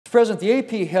Mr. President, the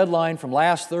AP headline from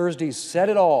last Thursday said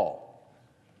it all.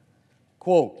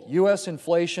 Quote, U.S.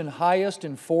 inflation highest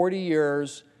in 40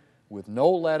 years with no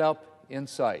let-up in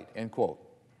sight, end quote.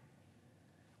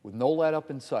 With no let-up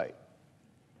in sight.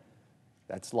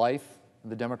 That's life in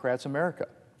the Democrats' America.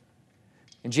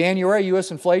 In January, U.S.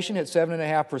 inflation hit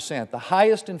 7.5%, the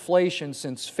highest inflation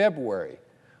since February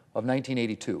of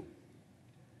 1982.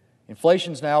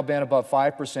 Inflation's now been above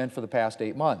 5% for the past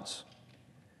 8 months.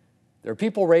 There are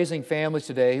people raising families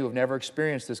today who have never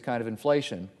experienced this kind of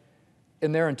inflation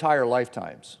in their entire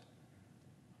lifetimes.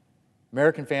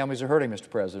 American families are hurting, Mr.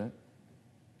 President,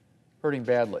 hurting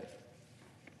badly.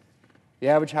 The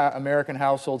average American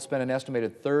household spent an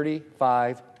estimated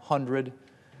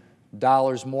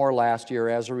 $3,500 more last year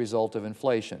as a result of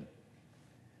inflation.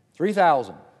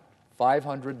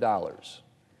 $3,500.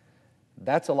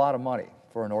 That's a lot of money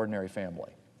for an ordinary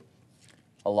family.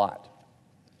 A lot.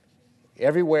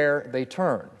 Everywhere they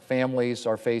turn, families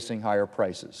are facing higher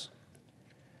prices.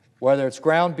 Whether it's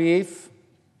ground beef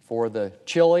for the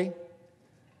chili,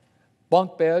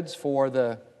 bunk beds for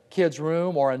the kids'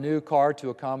 room, or a new car to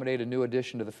accommodate a new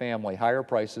addition to the family, higher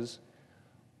prices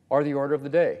are the order of the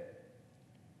day.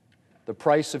 The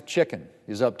price of chicken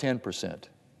is up 10%.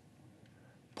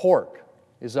 Pork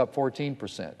is up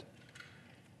 14%.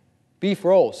 Beef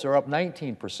roasts are up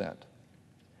 19%.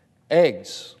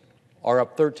 Eggs are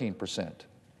up 13%.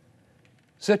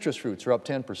 Citrus fruits are up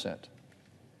 10%.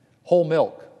 Whole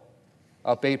milk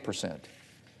up 8%.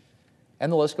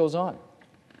 And the list goes on.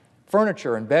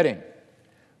 Furniture and bedding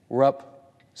were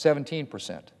up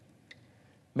 17%.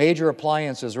 Major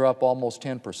appliances are up almost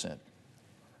 10%.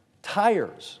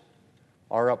 Tires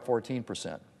are up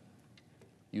 14%.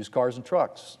 Used cars and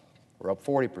trucks are up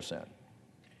 40%.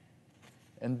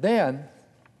 And then,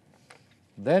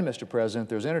 Mr. President,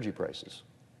 there's energy prices.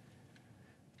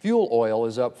 Fuel oil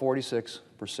is up 46%.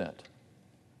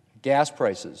 Gas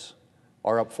prices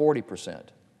are up 40%.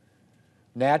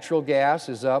 Natural gas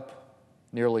is up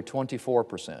nearly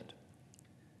 24%.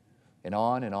 And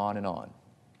on and on and on.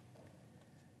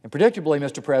 And predictably,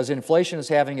 Mr. President, inflation is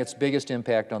having its biggest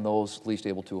impact on those least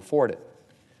able to afford it.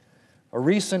 A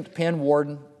recent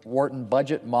Penn-Wharton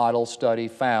budget model study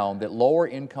found that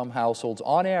lower-income households,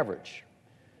 on average,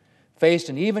 faced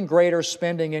an even greater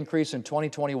spending increase in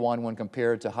 2021 when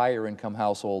compared to higher-income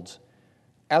households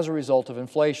as a result of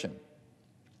inflation.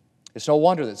 It's no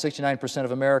wonder that 69%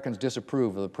 of Americans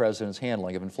disapprove of the President's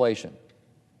handling of inflation.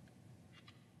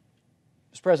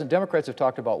 Mr. President, Democrats have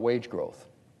talked about wage growth.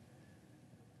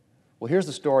 Well, here's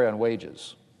the story on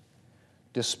wages.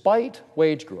 Despite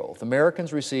wage growth,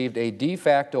 Americans received a de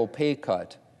facto pay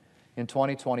cut in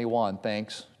 2021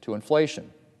 thanks to inflation.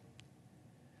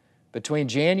 Between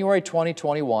January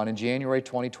 2021 and January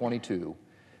 2022,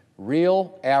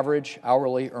 real average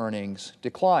hourly earnings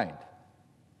declined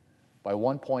by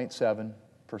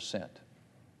 1.7%.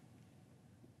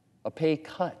 A pay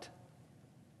cut.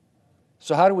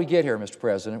 So how do we get here, Mr.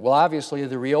 President? Well, obviously,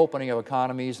 the reopening of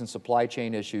economies and supply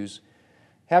chain issues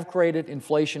have created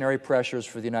inflationary pressures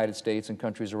for the United States and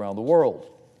countries around the world.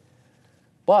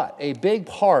 But a big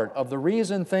part of the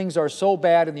reason things are so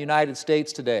bad in the United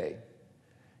States today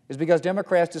is because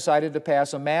Democrats decided to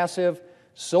pass a massive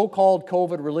so-called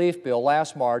COVID relief bill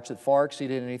last March that far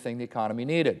exceeded anything the economy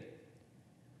needed.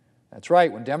 That's right,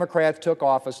 when Democrats took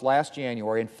office last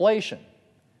January, inflation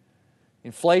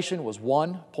was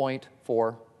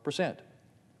 1.4%,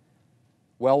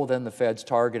 well within the Fed's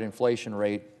target inflation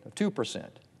rate of 2%.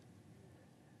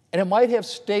 And it might have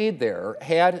stayed there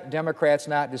had Democrats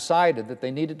not decided that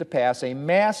they needed to pass a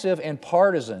massive and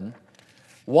partisan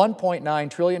 $1.9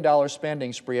 trillion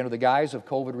spending spree under the guise of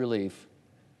COVID relief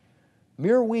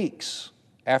mere weeks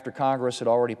after Congress had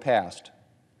already passed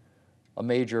a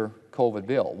major COVID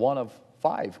bill, one of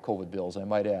 5 COVID bills, I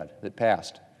might add, that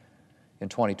passed in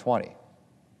 2020,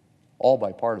 all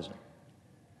bipartisan.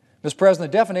 Mr.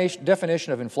 President, the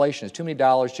definition of inflation is too many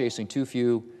dollars chasing too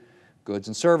few goods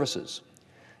and services.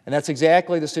 And that's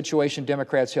exactly the situation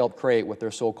Democrats helped create with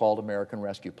their so-called American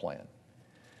Rescue Plan.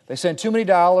 They sent too many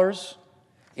dollars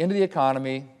into the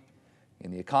economy,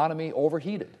 and the economy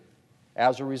overheated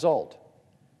as a result.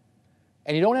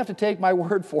 And you don't have to take my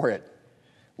word for it.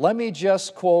 Let me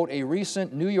just quote a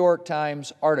recent New York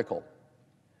Times article.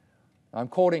 I'm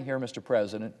quoting here, Mr.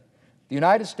 President. The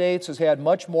United States has had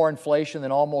much more inflation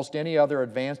than almost any other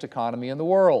advanced economy in the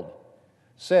world,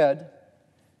 said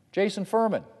Jason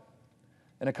Furman,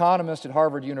 an economist at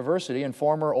Harvard University and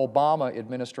former Obama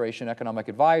administration economic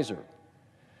advisor.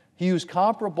 He used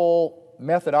comparable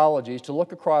methodologies to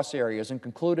look across areas and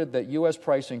concluded that U.S.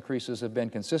 price increases have been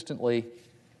consistently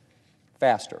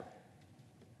faster.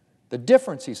 The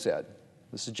difference, he said,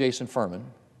 This is Jason Furman,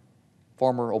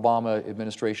 former Obama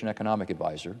administration economic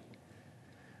advisor.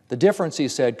 The difference, he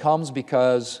said, comes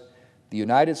because the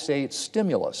United States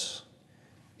stimulus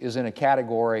is in a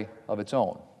category of its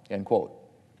own, end quote.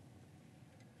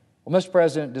 Well, Mr.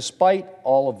 President, despite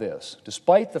all of this,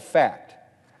 despite the fact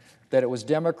that it was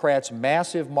Democrats'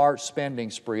 massive March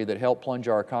spending spree that helped plunge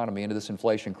our economy into this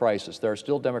inflation crisis, there are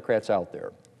still Democrats out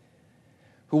there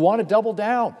who want to double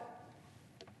down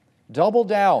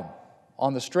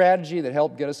on the strategy that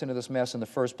helped get us into this mess in the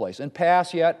first place and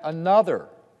pass yet another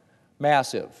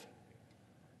massive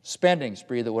spending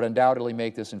spree that would undoubtedly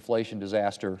make this inflation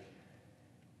disaster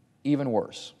even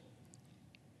worse.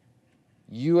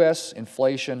 U.S.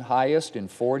 inflation highest in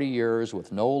 40 years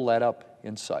with no let-up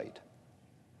in sight.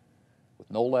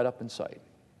 With no let-up in sight.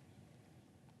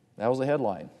 That was the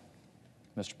headline,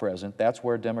 Mr. President. That's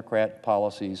where Democrat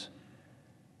policies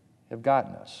have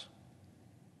gotten us.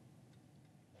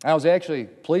 I was actually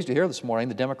pleased to hear this morning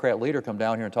the Democrat leader come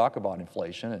down here and talk about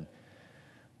inflation, and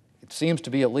it seems to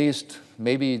be, at least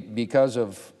maybe because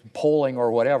of polling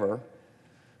or whatever,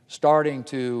 starting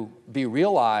to be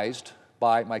realized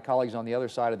by my colleagues on the other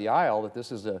side of the aisle that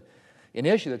this is an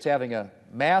issue that's having a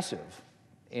massive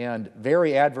and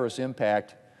very adverse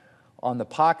impact on the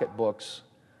pocketbooks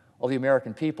of the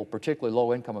American people, particularly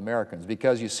low-income Americans.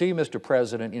 Because you see, Mr.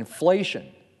 President,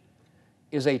 inflation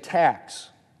is a tax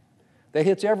that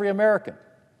hits every American,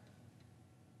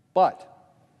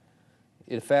 but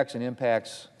it affects and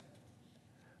impacts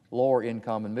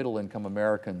lower-income and middle-income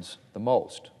Americans the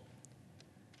most.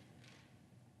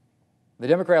 The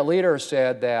Democrat leader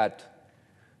said that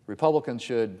Republicans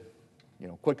should,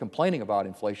 quit complaining about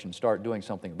inflation and start doing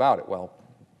something about it. Well,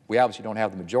 we obviously don't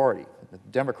have the majority. The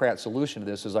Democrat solution to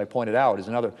this, as I pointed out, is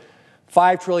another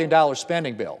 $5 trillion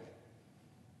spending bill.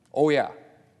 Oh yeah,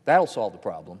 that'll solve the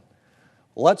problem.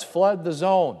 Let's flood the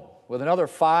zone with another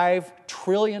 $5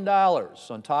 trillion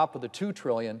on top of the $2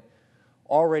 trillion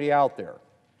already out there.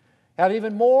 Have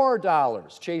even more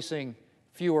dollars chasing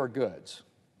fewer goods,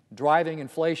 driving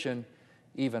inflation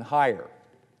even higher.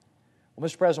 Well,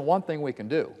 Mr. President, one thing we can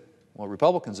do, what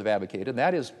Republicans have advocated, and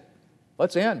that is,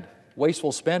 let's end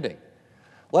wasteful spending.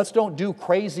 Let's don't do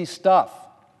crazy stuff.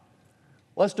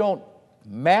 Let's don't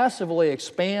massively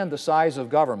expand the size of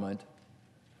government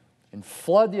and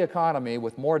flood the economy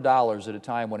with more dollars at a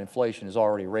time when inflation is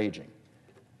already raging.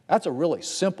 That's a really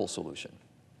simple solution.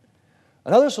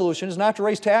 Another solution is not to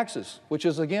raise taxes, which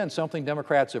is, again, something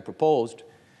Democrats have proposed.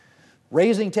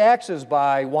 Raising taxes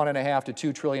by $1.5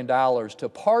 to $2 trillion to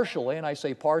partially, and I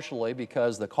say partially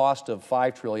because the cost of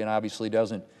 $5 trillion obviously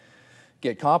doesn't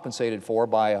get compensated for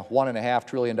by a $1.5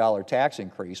 trillion tax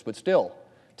increase, but still,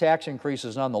 tax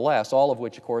increases nonetheless, all of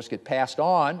which, of course, get passed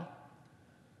on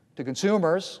to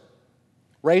consumers,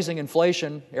 raising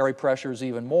inflationary pressures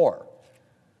even more.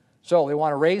 So they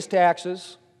want to raise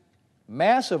taxes,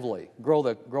 massively grow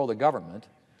the government,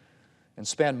 and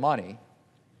spend money,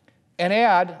 and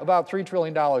add about $3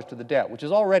 trillion to the debt, which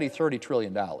is already $30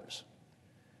 trillion.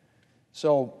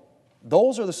 So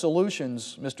those are the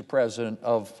solutions, Mr. President,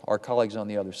 of our colleagues on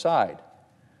the other side.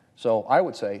 So I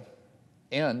would say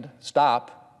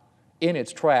stop in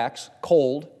its tracks,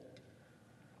 cold,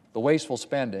 the wasteful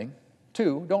spending.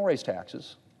 2, don't raise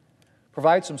taxes.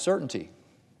 Provide some certainty.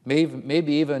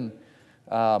 Maybe even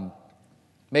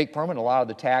make permanent a lot of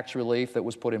the tax relief that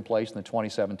was put in place in the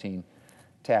 2017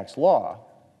 tax law.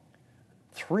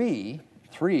 3,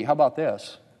 how about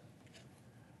this?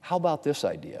 How about this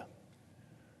idea?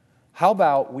 How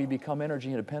about we become energy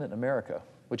independent in America,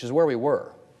 which is where we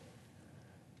were.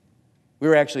 We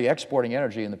were actually exporting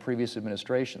energy in the previous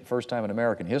administration, first time in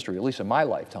American history, at least in my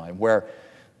lifetime, where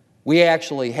we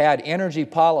actually had energy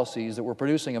policies that were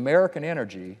producing American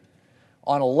energy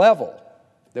on a level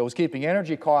that was keeping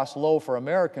energy costs low for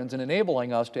Americans and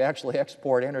enabling us to actually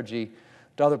export energy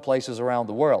to other places around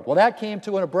the world. Well, that came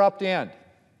to an abrupt end.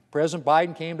 President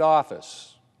Biden came to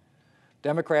office.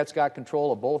 Democrats got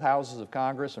control of both houses of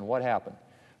Congress, and what happened?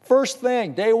 First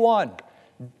thing, day one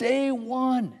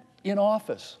in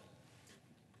office.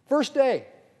 First day,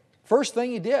 first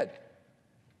thing he did.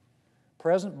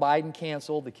 President Biden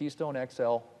canceled the Keystone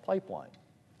XL pipeline,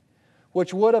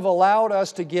 which would have allowed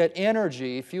us to get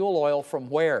energy, fuel oil, from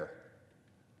where?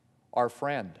 Our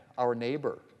friend, our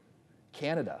neighbor,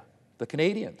 Canada, the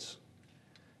Canadians,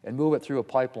 and move it through a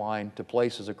pipeline to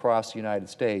places across the United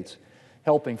States,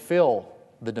 helping fill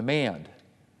the demand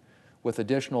with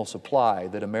additional supply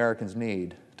that Americans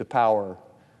need to power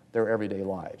their everyday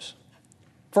lives.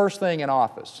 First thing in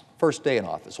office, first day in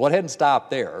office. Well, it hadn't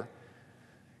stopped there.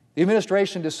 The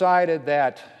administration decided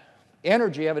that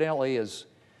energy evidently is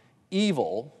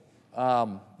evil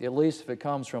at least if it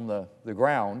comes from the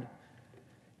ground,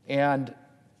 and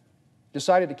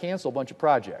decided to cancel a bunch of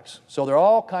projects. So there are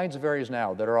all kinds of areas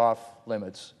now that are off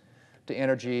limits to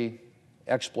energy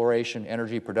exploration,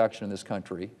 energy production in this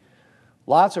country.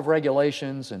 Lots of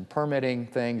regulations and permitting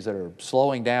things that are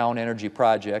slowing down energy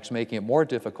projects, making it more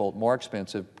difficult, more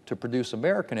expensive to produce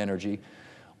American energy,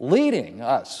 leading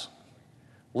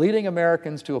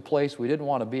Americans to a place we didn't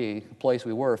want to be, a place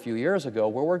we were a few years ago,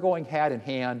 where we're going hand in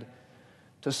hand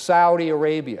to Saudi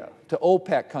Arabia, to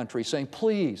OPEC countries, saying,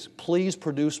 please, please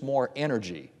produce more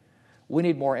energy. We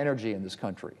need more energy in this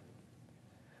country.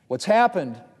 What's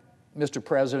happened, Mr.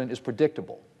 President, is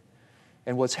predictable.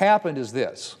 And what's happened is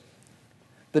this.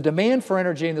 The demand for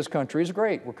energy in this country is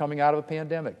great. We're coming out of a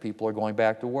pandemic. People are going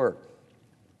back to work.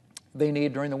 They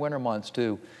need, during the winter months,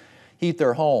 to heat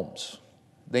their homes.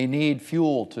 They need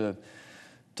fuel to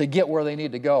get where they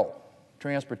need to go,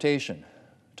 transportation,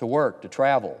 to work, to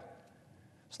travel.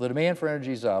 So the demand for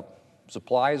energy is up,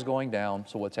 supply is going down,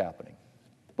 so what's happening?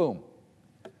 Boom.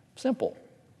 Simple.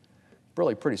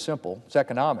 Really pretty simple. It's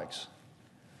economics.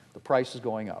 The price is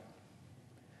going up.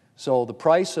 So the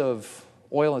price of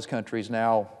oil in this country is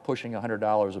now pushing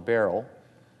 $100 a barrel.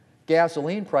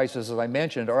 Gasoline prices, as I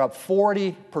mentioned, are up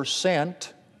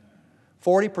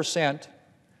 40%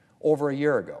 over a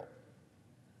year ago.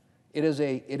 It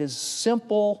is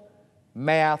simple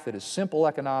math, it is simple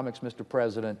economics, Mr.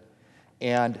 President,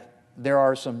 and there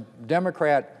are some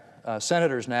Democrat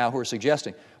senators now who are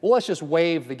suggesting, well, let's just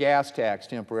waive the gas tax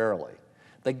temporarily.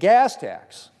 The gas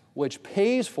tax, which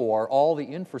pays for all the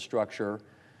infrastructure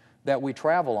that we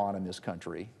travel on in this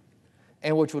country,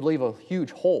 and which would leave a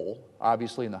huge hole,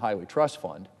 obviously, in the Highway Trust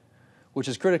Fund, which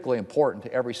is critically important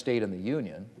to every state in the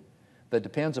Union that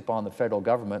depends upon the federal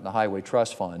government and the Highway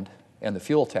Trust Fund and the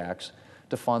fuel tax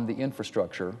to fund the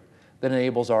infrastructure that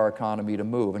enables our economy to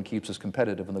move and keeps us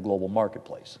competitive in the global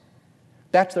marketplace.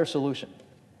 That's their solution.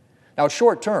 Now, it's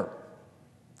short term,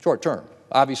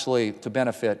 obviously to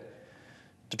benefit,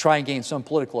 to try and gain some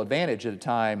political advantage at a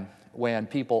time when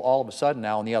people all of a sudden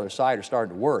now on the other side are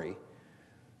starting to worry,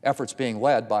 efforts being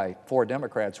led by 4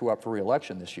 Democrats who are up for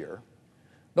re-election this year.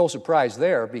 No surprise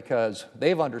there, because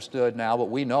they've understood now what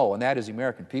we know, and that is the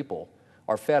American people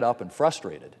are fed up and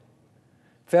frustrated.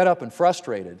 Fed up and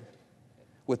frustrated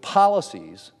with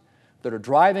policies that are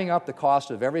driving up the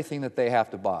cost of everything that they have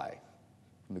to buy,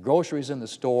 from the groceries in the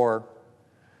store,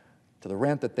 to the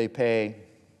rent that they pay,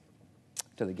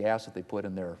 to the gas that they put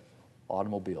in their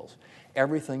automobiles.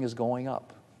 Everything is going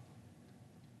up.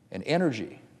 And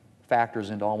energy factors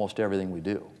into almost everything we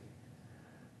do.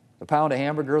 The pound of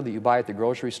hamburger that you buy at the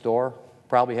grocery store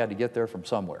probably had to get there from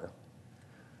somewhere,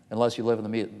 unless you live in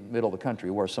the middle of the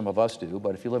country, where some of us do.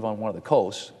 But if you live on one of the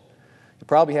coasts, you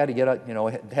probably had to get it,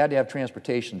 had to have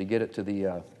transportation to get it to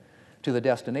the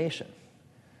destination.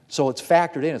 So it's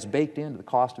factored in, it's baked into the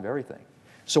cost of everything.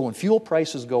 So when fuel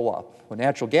prices go up, when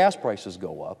natural gas prices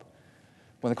go up,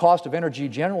 when the cost of energy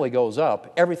generally goes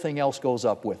up, everything else goes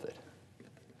up with it.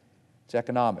 It's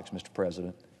economics, Mr.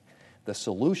 President. The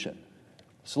solution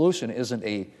isn't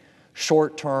a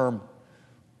short-term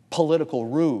political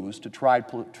ruse to try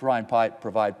and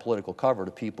provide political cover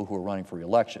to people who are running for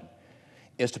re-election.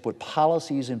 Is to put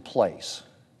policies in place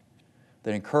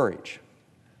that encourage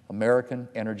American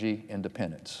energy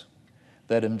independence,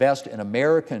 that invest in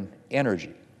American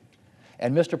energy.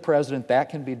 And, Mr. President, that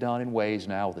can be done in ways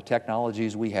now with the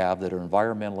technologies we have that are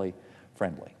environmentally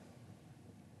friendly.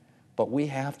 But we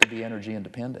have to be energy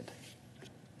independent.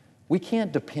 We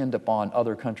can't depend upon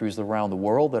other countries around the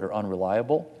world that are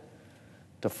unreliable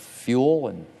to fuel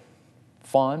and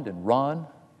fund and run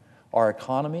our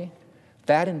economy.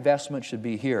 That investment should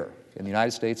be here in the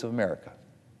United States of America.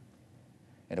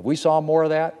 And if we saw more of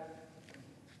that,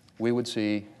 we would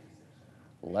see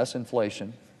less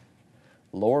inflation,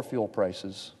 lower fuel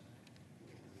prices.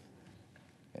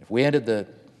 And if we ended the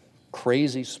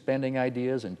crazy spending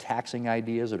ideas and taxing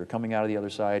ideas that are coming out of the other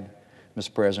side,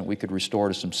 Mr. President, we could restore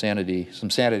to some sanity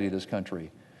to this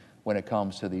country when it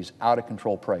comes to these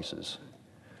out-of-control prices,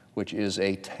 which is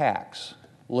a tax,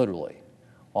 literally,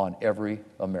 on every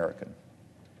American,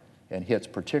 and hits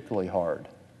particularly hard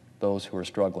those who are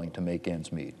struggling to make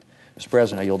ends meet. Mr.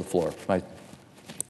 President, I yield the floor.